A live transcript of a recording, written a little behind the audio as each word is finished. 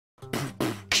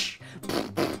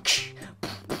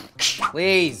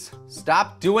Please,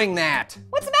 stop doing that.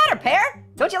 What's the matter, Pear?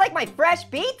 Don't you like my fresh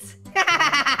beets?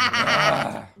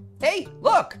 Hey,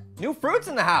 look, new fruits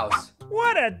in the house.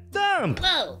 What a dump!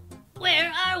 Whoa,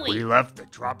 where are We we? left the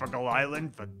tropical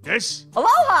island for this?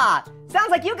 Aloha! Sounds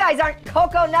like you guys aren't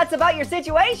cocoa nuts about your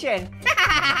situation.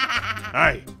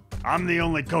 Hey, I'm the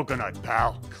only coconut,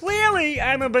 pal. Clearly,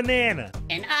 I'm a banana.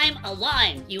 And I'm a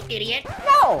lime, you idiot.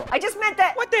 No, I just meant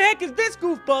that What the heck is this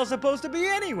goofball supposed to be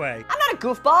anyway? I'm not a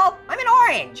goofball. I'm an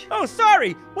orange. Oh,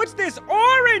 sorry. What's this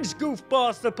orange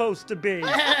goofball supposed to be?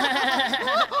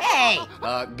 Hey,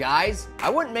 Guys, I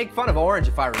wouldn't make fun of Orange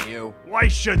if I were you. Why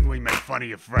shouldn't we make fun of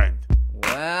your friend?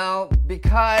 Well,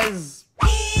 because...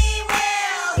 He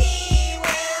will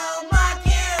mock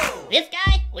you. This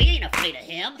guy? We ain't afraid of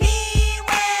him. He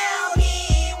will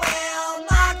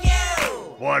mock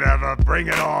you. Whatever, bring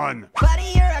it on.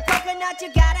 Buddy, you're a coconut,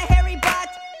 you got a hairy butt.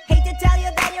 Hate to tell you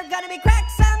that you're gonna be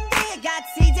cracked someday. You got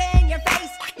seeds in your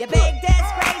face, you big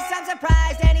disgrace. I'm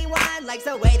surprised anyone likes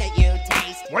the way that you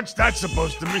taste. What's that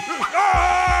supposed to mean?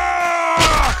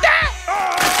 Ah!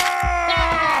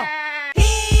 Ah!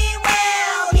 He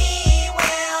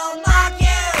will mock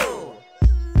you.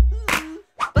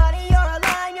 Buddy, you're a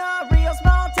line, you're a real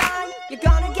small time. You're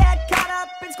gonna get caught up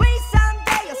and squeezed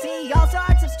someday. You'll see all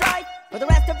sorts of strife for the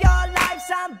rest of your life.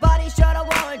 Somebody should have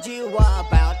warned you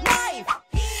about life.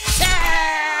 He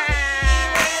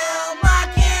will mock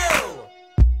you.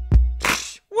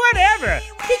 Whatever.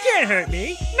 He can't hurt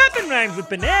me. Nothing rhymes with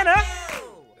banana.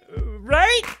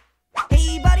 Right?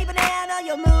 Hey, buddy banana,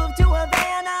 you'll move to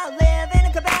Havana. Live in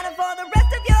a cabana for the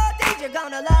rest of your days. You're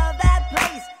gonna love that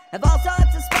place. Have all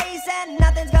sorts of space and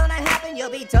nothing's gonna happen. You'll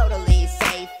be totally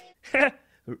safe.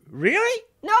 Really?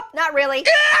 nope, not really.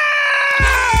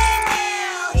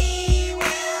 He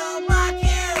will mock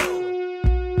you.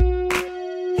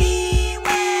 He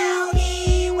will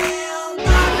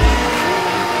mock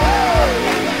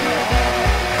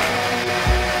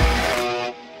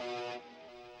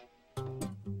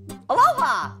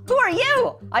Aloha! Who are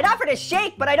you? I'd offer to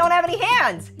shake, but I don't have any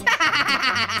hands.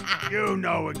 You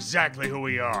know exactly who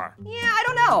we are. Yeah, I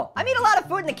don't know. I eat a lot of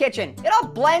food in the kitchen. It all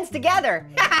blends together.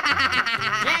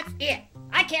 That's it.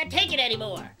 I can't take it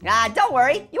anymore. Don't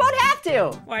worry. You won't have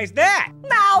to. Why's that?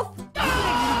 Mouth.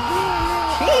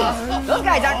 Jeez, those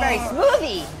guys aren't very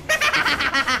smoothie.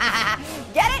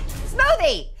 Get it?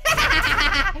 Smoothie.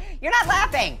 You're not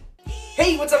laughing.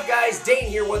 Hey, what's up guys? Dane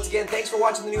here once again. Thanks for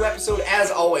watching the new episode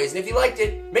as always. And if you liked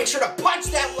it, make sure to punch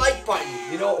that like button.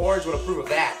 You know Orange would approve of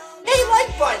that. Hey,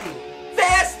 like button!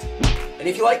 Fast! And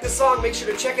if you like the song, make sure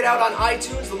to check it out on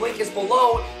iTunes. The link is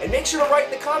below. And make sure to write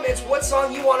in the comments what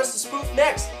song you want us to spoof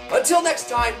next. Until next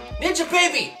time, Ninja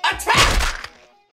Baby, attack!